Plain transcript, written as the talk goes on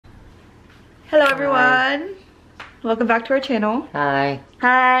Hello everyone. Welcome back to our channel. Hi.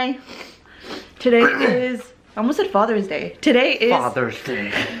 Hi. Today is, I almost said Father's Day. Today is Father's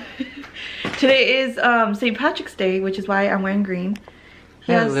Day. Today is St. Patrick's Day, which is why I'm wearing green.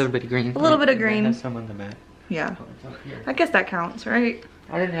 He has a little bit of green. A little bit of green. Has some on the back. Yeah. I guess that counts, right?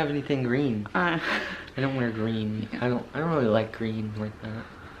 I didn't have anything green. I don't wear green. I don't really like green like that.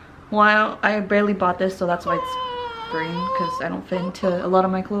 Well, I barely bought this, so that's why it's green, because I don't fit into a lot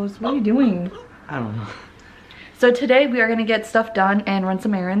of my clothes. What are you doing? I don't know. So today we are going to get stuff done and run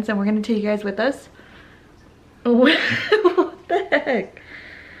some errands, and we're going to take you guys with us. What the heck?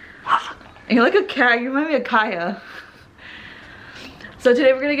 You're like a cat. You remind me of Kaya. So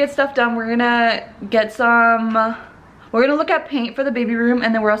today we're going to get stuff done. We're going to get some... We're going to look at paint for the baby room,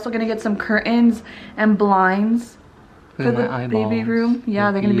 and then we're also going to get some curtains and blinds for the baby room.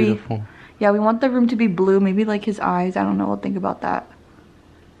 Yeah, they're going to be... Yeah, we want the room to be blue. Maybe like his eyes. I don't know. We'll think about that.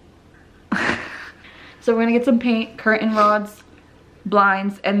 So we're going to get some paint, curtain rods,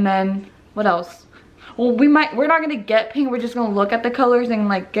 blinds, and then what else? Well, we're not going to get paint. We're just going to look at the colors and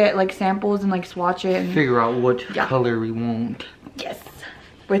like get like samples and like swatch it. And figure out what color we want. Yes.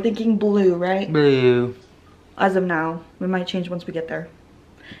 We're thinking blue, right? Blue. As of now. We might change once we get there.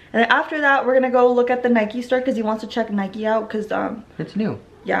 And then after that, we're going to go look at the Nike store because he wants to check Nike out because it's new.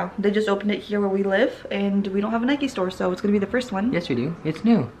 Yeah, they just opened it here where we live, and we don't have a Nike store, so it's gonna be the first one. Yes, we do. It's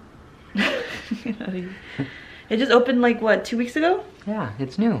new. It just opened like what, 2 weeks ago? Yeah,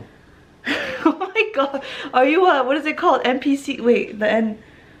 it's new. Oh my god, are you what is it called? NPC? Wait, the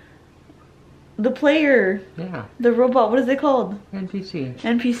player. Yeah. The robot. What is it called? NPC.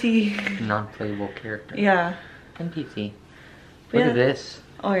 NPC. Non-playable character. Yeah. NPC. Look at this.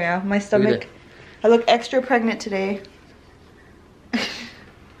 Oh yeah, my stomach. I look extra pregnant today.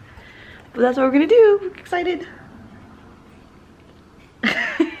 But that's what we're gonna do. We're excited.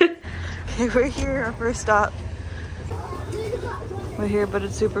 Okay, we're here, our first stop. We're here, but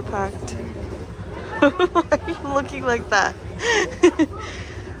it's super packed. Why are you looking like that?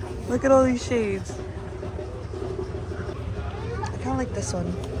 Look at all these shades. I kinda like this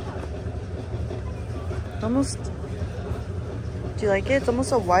one. Almost, do you like it? It's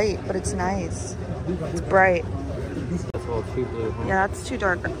almost a white, but it's nice. It's bright. That's all too blue, huh? Yeah, that's too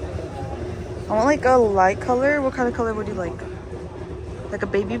dark. I want like a light color. What kind of color would you like? Like a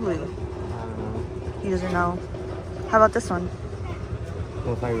baby blue? I don't know. He doesn't know. How about this one?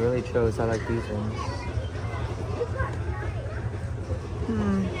 Well, if I really chose, I like these ones.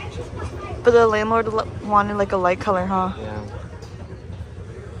 But the landlord wanted like a light color, huh? Yeah.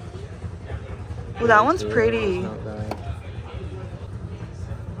 Well, that one's pretty.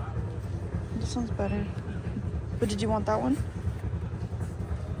 This one's better. But did you want that one?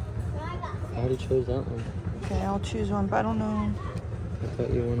 I already chose that one. Okay, I'll choose one, but I don't know. I thought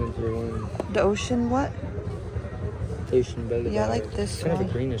you wanted the one. The ocean what? Ocean blue. Yeah, I like this kind one. of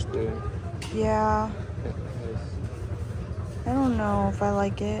a greenish blue. Yeah. I don't know if I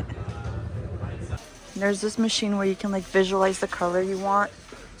like it. There's this machine where you can like visualize the color you want.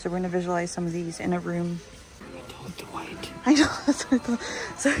 So we're gonna visualize some of these in a room. The white. I know, that's what I thought.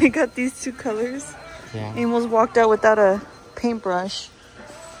 So we got these two colors. Yeah. He almost walked out without a paintbrush.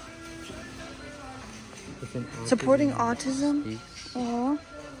 Supporting autism? Aww.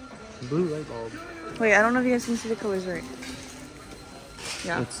 Blue light bulb. Wait, I don't know if you guys can see the colors right.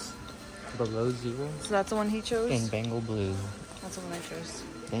 Yeah. It's below zero. So that's the one he chose? And Bengal blue. That's the one I chose.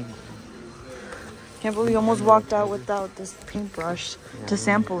 Bengal. Can't believe he almost walked out without this paintbrush to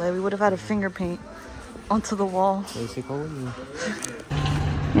sample it. We would have had a finger paint onto the wall. Basically.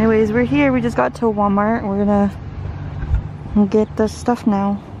 Anyways, we're here. We just got to Walmart. We're gonna get the stuff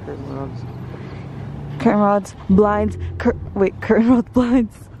now. Curtain rods. Curtain rods, blinds, curtain rods,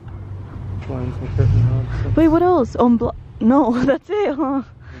 blinds. Blinds and curtain rods. Wait, what else? Oh, no, that's it, huh?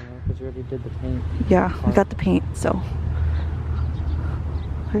 Yeah, because you already did the paint. Yeah, we got the paint, so.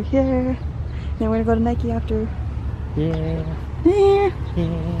 We're here. Then we're gonna go to Nike after. Yeah. Yeah.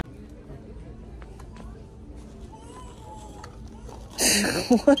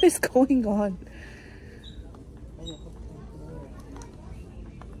 What is going on?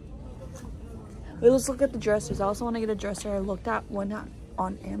 Wait, let's look at the dressers. I also want to get a dresser. I looked at one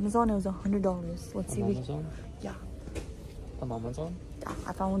on Amazon. It was $100. Let's see. Amazon? Yeah. On Amazon? Yeah,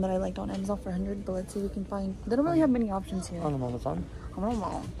 I found one that I liked on Amazon for $100, but let's see if we can find. They don't really have many options here. On Amazon? I don't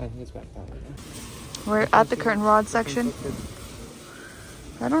know. I think it's back down. We're at the curtain rod section.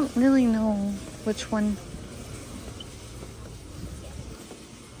 I don't really know which one.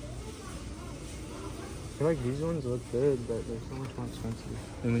 feel like these ones look good, but they're so much more expensive.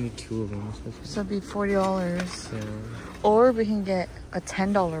 And we need 2 of them. So it'd be $40. Yeah. Or we can get a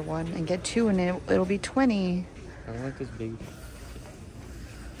 $10 one and get 2 and it'll be $20. I don't like this big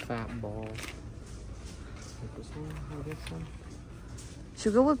fat ball. Like this one, or this one?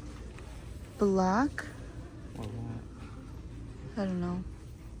 Should we go with black? Or what? I don't know.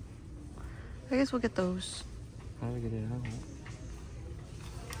 I guess we'll get those. How do we get it out?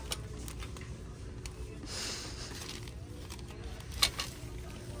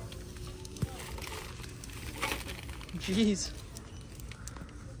 Jeez.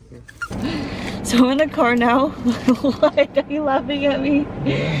 So we're in the car now. What? Are you laughing at me?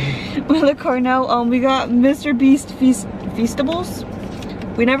 We're in the car now. We got Mr. Beast Feastables.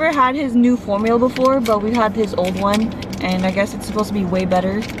 We never had his new formula before, but we had his old one, and I guess it's supposed to be way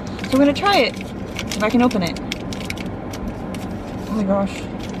better. So we're gonna try it. If I can open it. Oh my gosh.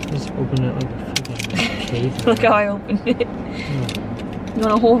 Just open it like a freaking cave. Look how I opened it. You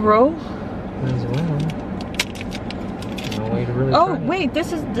want a whole row? Might as well. No way to really Oh wait,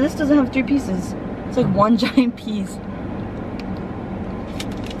 this doesn't have 3 pieces. It's like one giant piece.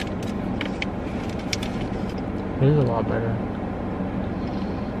 It is a lot better.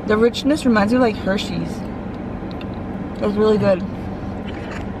 The richness reminds me of like Hershey's. It's really good.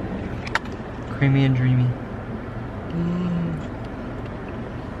 Creamy and dreamy.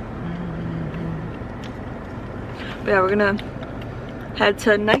 But yeah, we're gonna head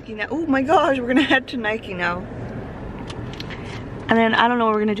to Nike now. Oh my gosh, we're gonna head to Nike now. And then I don't know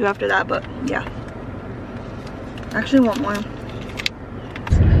what we're gonna do after that, but yeah. I actually want more.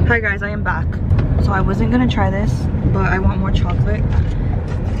 Hi guys, I am back. So I wasn't gonna try this, but I want more chocolate.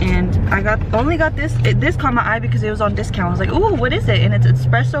 And I only got this. This caught my eye because it was on discount. I was like, ooh, what is it? And it's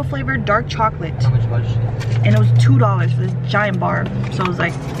espresso flavored dark chocolate. How much was it? And it was $2 for this giant bar. So I was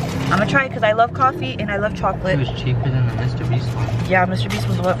like, I'm gonna try it because I love coffee and I love chocolate. It was cheaper than the Mr. Beast one. Yeah, Mr. Beast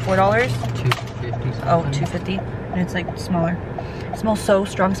was what, $4? $2.50. Oh, $2.50. And it's like smaller. It smells so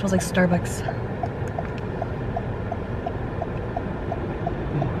strong. It smells like Starbucks.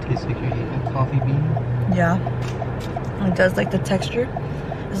 It tastes like you're eating a coffee bean. Yeah. And it does like the texture.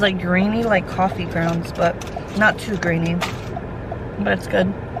 It's like grainy like coffee grounds, but not too grainy. But it's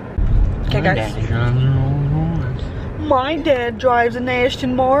good. Okay guys. My dad drives an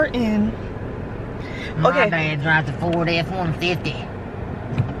Aston Martin. Okay. My dad drives a Ford F-150.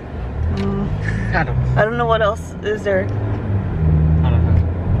 I don't know what else is there. I don't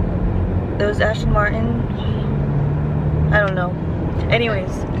know. There's Aston Martin. I don't know.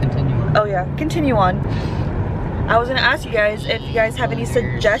 Anyways. Continue on. Oh yeah, continue on. I was gonna ask you guys if you guys have any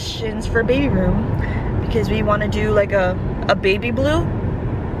suggestions for baby room, because we want to do like a baby blue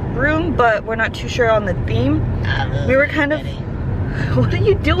room, but we're not too sure on the theme. We were kind of. What are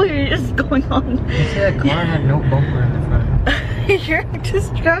you doing? You're just going on. You said a car had no bumper in the front. You're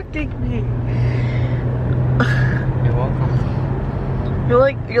distracting me. You're welcome.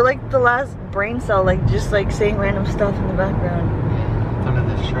 You're like the last brain cell, like just like saying random stuff in the background. Thought of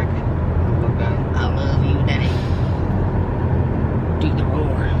the Shrek. I love you, Daddy. Do the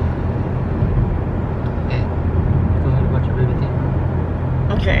roar. Okay. Go ahead and watch your baby thing.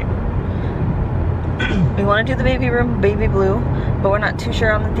 Okay. We want to do the baby room, baby blue, but we're not too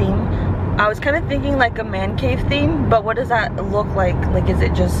sure on the theme. I was kind of thinking like a man cave theme, but what does that look like? Like, is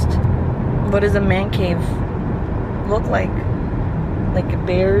it just, what does a man cave look like? Like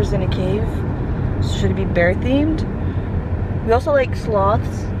bears in a cave? Should it be bear themed? We also like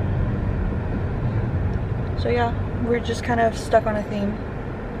sloths. So yeah, we're just kind of stuck on a theme.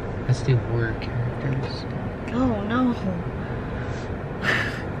 Let's do horror characters. Oh no.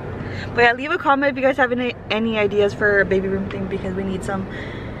 But yeah, leave a comment if you guys have any ideas for a baby room theme, because we need some.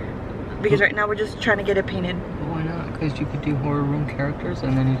 Because right now we're just trying to get it painted. Well, why not? Because you could do horror room characters,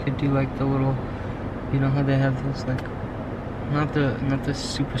 and then you could do like the little, you know how they have those like, not the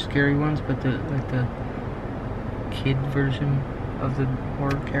super scary ones, but the kid version of the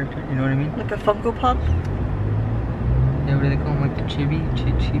horror character. You know what I mean? Like a Funko Pop. Yeah, what do they call them? Like the Chibi?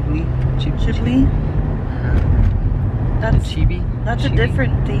 Chibli? That's Chibi? That's Chibi. a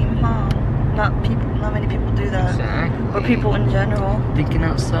different theme, huh? Not many people do that. Exactly. Or people in general. Thinking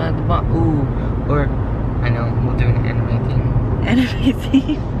outside the box. Ooh, or I know, we'll do an anime theme. Anime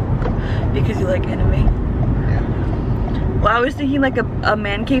theme? Because you like anime? Yeah. Well, I was thinking like a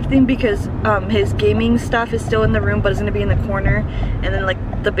man cave theme, because his gaming stuff is still in the room, but it's gonna be in the corner, and then like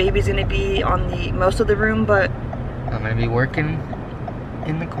the baby's gonna be on the most of the room, but I'm gonna be working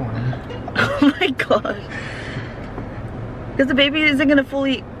in the corner. oh my gosh. Because the baby isn't gonna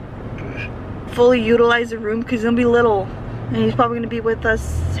fully utilize the room, because he's gonna be little. And he's probably gonna be with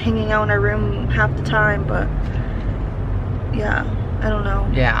us hanging out in our room half the time, but yeah, I don't know.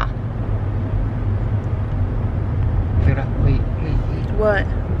 Yeah. Wait. What?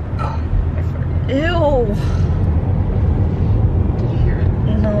 Oh, I farted. Ew. Did you hear it?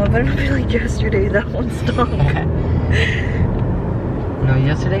 No, it better not be like yesterday. That one stunk. No,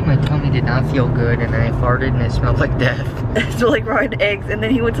 yesterday my tummy did not feel good and I farted and it smelled like death. It smelled like rotten eggs. And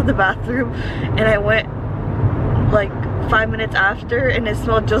then he went to the bathroom and I went like 5 minutes after and it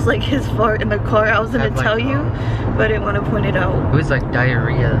smelled just like his fart in the car. I was gonna tell you, but I didn't want to point it out. It was like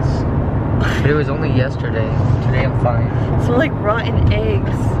diarrheas. But it was only yesterday. Today I'm fine. It smelled like rotten eggs.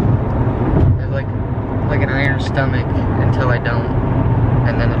 I have like an iron stomach until I don't.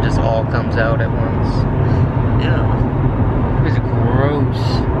 And then it just all comes out at once. Yeah. It was gross.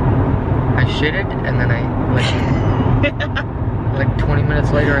 I shitted and then I like 20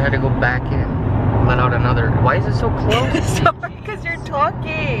 minutes later I had to go back in. Let out another. Why is it so close? Sorry, because you're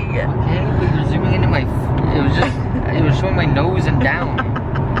talking. Okay, but you're zooming into my. It was showing my nose and down.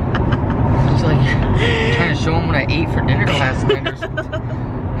 It's like trying to show him what I ate for dinner last night or something.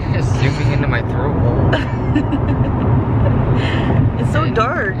 Just zooming into my throat hole. It's so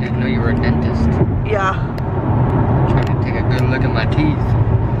dark. I didn't know you were a dentist. Yeah. Trying to take a good look at my teeth.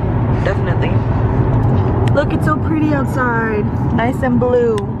 Definitely. Look, it's so pretty outside. Nice and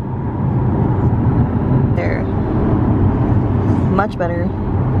blue. There. Much better. If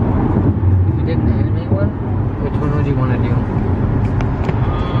you did an anime one, which one would you want to do?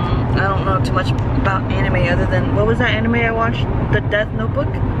 I don't know too much about anime other than, what was that anime I watched? The Death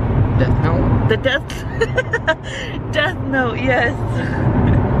Notebook? Death Note? The Death... Death Note, yes.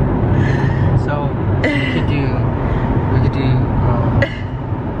 So, we could do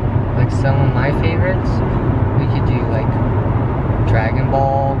like some of my favorites. We could do like Dragon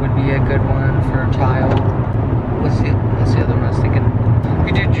Ball would be a good one for a child. What's the other one I was thinking?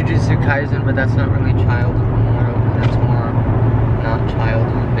 We could do Jujutsu Kaisen, but that's not really child. That's more not child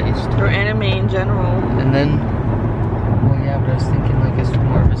based. Or anime in general. And then, well yeah, but I was thinking like it's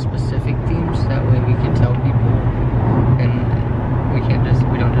more of a specific themes. That way we can tell people, and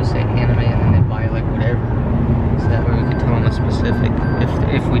we don't just say anime and then they buy like whatever. So that way we can tell them a specific.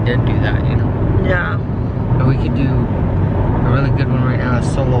 If we did do that, you know. Yeah. But we could do a really good one right now is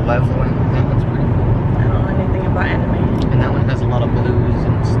Solo Leveling. That one's pretty cool. I don't know anything about anime. And that one has a lot of blues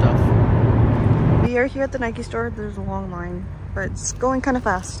and stuff. We are here at the Nike store. There's a long line, but it's going kind of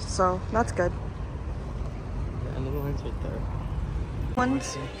fast, so that's good. Yeah, and the line's right there.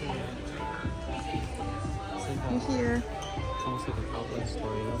 Ones. You're here. It's almost like an outlet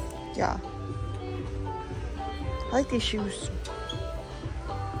store, you know? Yeah. I like these shoes.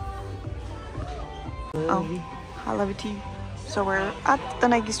 Oh, I love it too. So we're at the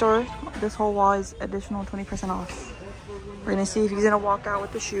Nike store. This whole wall is additional 20% off. We're gonna see if he's gonna walk out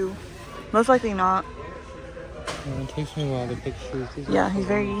with the shoe. Most likely not. Yeah, it takes me a while to pick shoes. Yeah, he's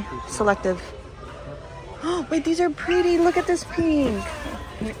very selective. Wait, these are pretty. Look at this pink.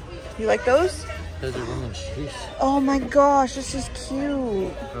 You like those? Those are women's shoes. Oh my gosh, this is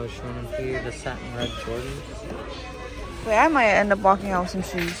cute. I was showing them to you, the satin red Jordans. Wait, I might end up walking out with some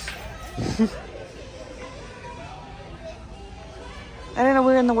shoes. I didn't know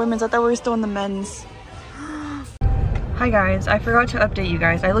we were in the women's. I thought we were still in the men's. Hi guys, I forgot to update you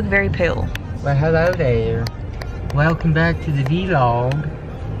guys. I look very pale. Well, hello there. Welcome back to the vlog.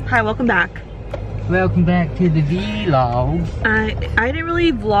 Hi, welcome back. Welcome back to the vlog. I didn't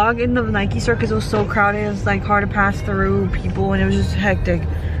really vlog in the Nike store because it was so crowded. It was like hard to pass through people and it was just hectic.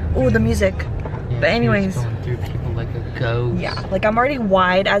 Oh, the music. Yeah, but anyways. Going through people like a ghost. Yeah, like I'm already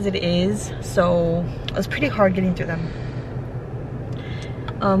wide as it is, so it was pretty hard getting through them.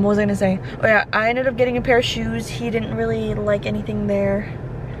 What was I gonna say? Oh yeah, I ended up getting a pair of shoes. He didn't really like anything there.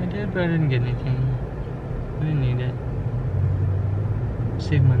 I did, but I didn't get anything. I didn't need it.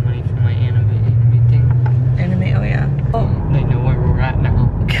 Save my money for my anime thing. Anime, oh yeah. Oh. They know where we're at now.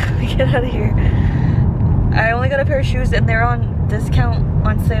 Get out of here. I only got a pair of shoes and they're on discount,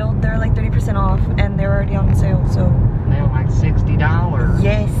 on sale. They're like 30% off and they're already on sale, so. They're like $60.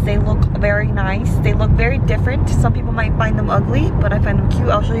 Yes, they look very nice. They look very different. Some people might find them ugly, but I find them cute.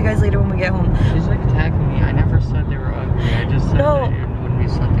 I'll show you guys later when we get home. She's like attacking me. I never said they were ugly. I just said No. that it wouldn't be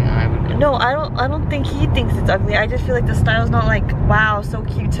something I would go. No, I don't think he thinks it's ugly. I just feel like the style's not like, wow, so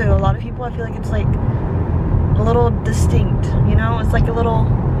cute to a lot of people. I feel like it's like a little distinct, you know? It's like a little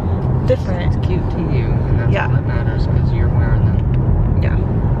different. It's cute to you, and that's Yeah. all that matters because you're wearing them. Yeah.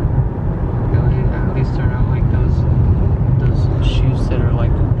 At least they're not like those shoes that are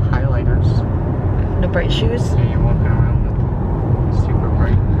like highlighters. No bright shoes? Yeah, you're walking around with super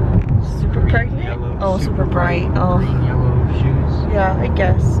bright. Super green, pregnant? yellow, Oh, super bright. Oh. Green, yellow, Yeah, I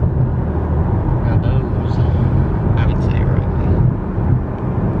guess. Now those, I would say right.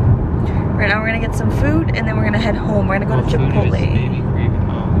 Right now we're gonna get some food and then we're gonna head home. We're gonna go to Chipotle. Food is baby craving.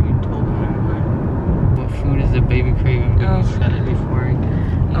 Oh, you told them that. What food is the baby craving? But you said it before I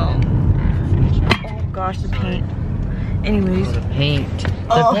finish it. Oh gosh, the paint. Anyways. Oh, the paint.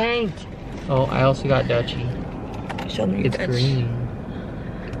 The paint! Oh, I also got Dutchie. Show me It's green.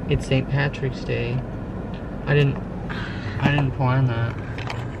 It's St. Patrick's Day. I didn't plan that.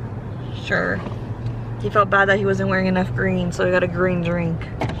 Sure. He felt bad that he wasn't wearing enough green, so he got a green drink.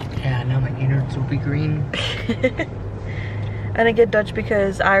 Yeah, now my innards will be green. I didn't get Dutch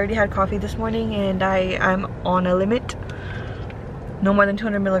because I already had coffee this morning and I'm on a limit. No more than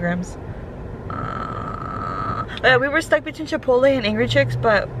 200 milligrams. Yeah, we were stuck between Chipotle and Angry Chicks,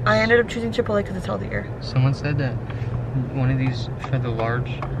 but I ended up choosing Chipotle because it's healthier. Someone said that one of these for the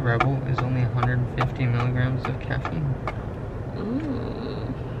large Rebel is only 150 milligrams of caffeine.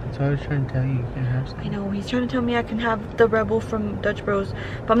 Ooh. So I was trying to tell you, you can have some. I know, he's trying to tell me I can have the Rebel from Dutch Bros,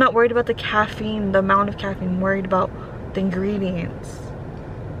 but I'm not worried about the caffeine, the amount of caffeine. I'm worried about the ingredients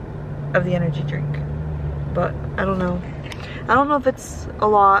of the energy drink. But I don't know. I don't know if it's a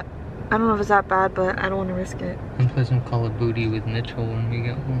lot. I don't know if it's that bad, but I don't want to risk it. And play some Call of Duty with Mitchell when we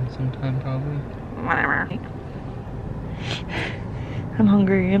get home sometime, probably. Whatever. I'm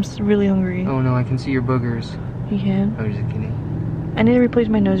hungry. I'm really hungry. Oh no, I can see your boogers. You can? I was just kidding. I need to replace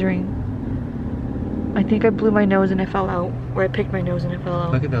my nose ring. I think I blew my nose and it fell out. Or I picked my nose and it fell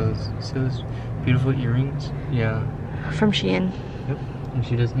out. Look at those. You see those beautiful earrings? Yeah. From Shein. Yep. And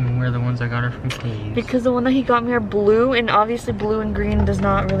she doesn't even wear the ones I got her from Kay's. Because the one that he got me are blue, and obviously blue and green does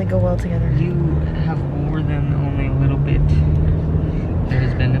not really go well together. You have wore them only a little bit. There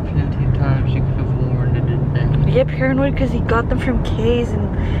has been plenty of times you could have worn it today. I get paranoid because he got them from Kay's,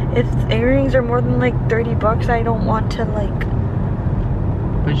 and if earrings are more than like 30 bucks, I don't want to like...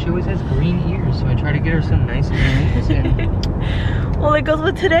 But she always has green ears, so I try to get her some nice earrings. And well, it goes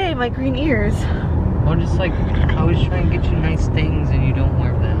with today, my green ears. well, just like, I always try and get you nice things and you don't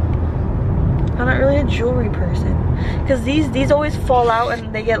wear them. I'm not really a jewelry person. Because these always fall out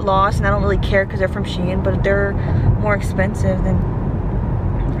and they get lost, and I don't really care because they're from Shein, but they're more expensive, then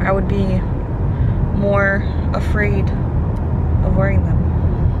I would be more afraid of wearing them.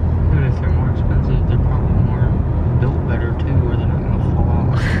 And if they're more expensive, they're probably more built better too, or they're not going to fall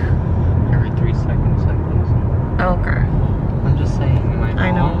out every 3 seconds like this. Okay. I'm just saying, am I wrong?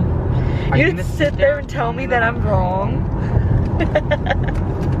 I know. Are You you didn't gonna sit there and tell me that I'm wrong. We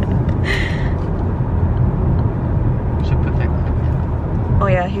should put that clip in. Oh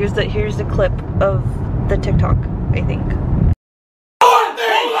yeah, here's the clip of the TikTok, I think. Hold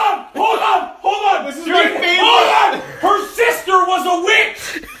on! This is my favorite. Hold on! Her sister was a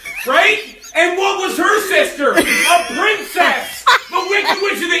witch, right? And what was her sister? A princess! The Wicked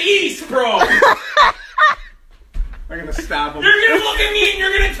Witch of the East, bro! I'm gonna stab him. You're gonna look at me and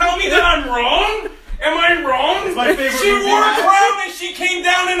you're gonna tell me that I'm wrong? Am I wrong? It's my favorite She movie. wore a crown and she came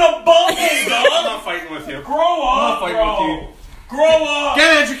down in a bubble, I'm dog! not fighting with you. Grow I'm not up, fighting bro! with you. Grow up!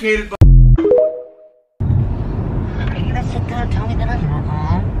 Get educated. Are you gonna sit there and tell me that I'm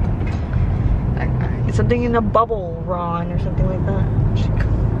wrong? It's something in a bubble, Ron, or something like that.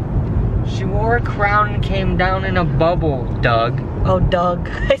 She wore a crown and came down in a bubble, Doug. Oh, Doug.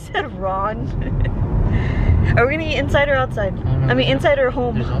 I said Ron. Are we gonna eat inside or outside? Oh, no, I mean, inside or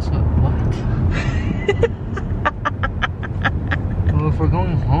home? There's also what? Well, if we're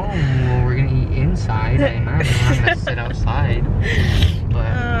going home, well, we're gonna eat inside. I imagine we're not gonna sit outside.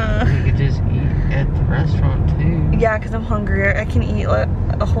 But we could just eat at the restaurant too. Yeah, because I'm hungry. I can eat like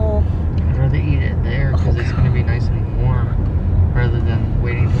a whole... I'd rather eat it there because it's gonna be nice and warm, rather than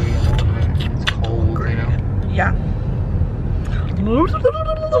waiting until we get home and it's cold, you know? Yeah.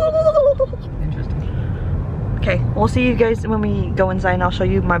 Interesting. Okay, we'll see you guys when we go inside, and I'll show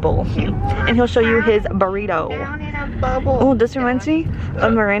you my bowl. And he'll show you his burrito. Down in a bubble. Oh, this reminds me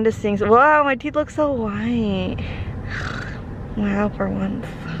of Miranda sings. Wow, my teeth look so white. Wow, for once.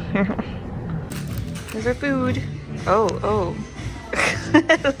 Here's our food. Oh.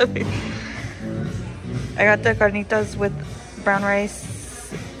 I got the carnitas with brown rice.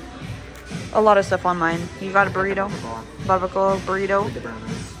 A lot of stuff on mine. You got a burrito? Barbacoa burrito? With the brown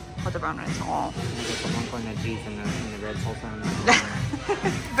rice. With the brown rice. Oh. Just one point of cheese and the red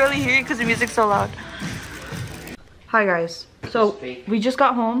salsa. Barely hear you because the music's so loud. Hi guys. So we just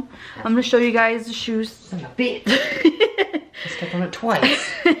got home. I'm gonna show you guys the shoes. I stepped on it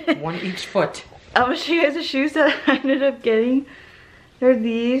twice. One each foot. I'm gonna show you guys the shoes that I ended up getting. They're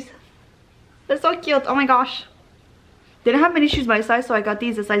these. They're so cute. Oh my gosh. They didn't have many shoes my size, so I got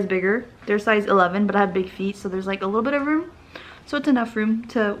these a size bigger. They're size 11, but I have big feet, so there's like a little bit of room. So it's enough room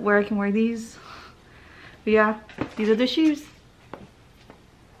to where I can wear these. But yeah, these are the shoes.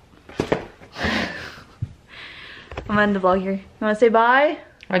 I'm gonna end the vlog here. You wanna say bye?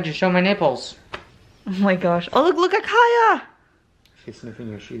 Why'd you show my nipples? Oh my gosh. Oh look at Kaya! She's sniffing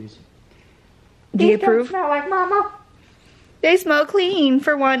your shoes. Do you approve? Smell like mama. They smell clean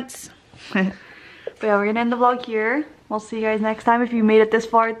for once. But yeah, we're gonna end the vlog here. We'll see you guys next time. If you made it this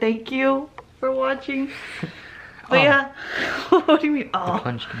far, thank you for watching. But yeah, what do you mean? Oh, You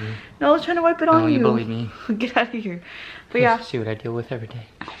punched me. no, I was trying to wipe it on you. You bullied me. Get out of here. But yeah. See what I deal with every day.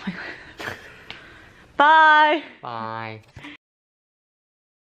 Bye. Bye.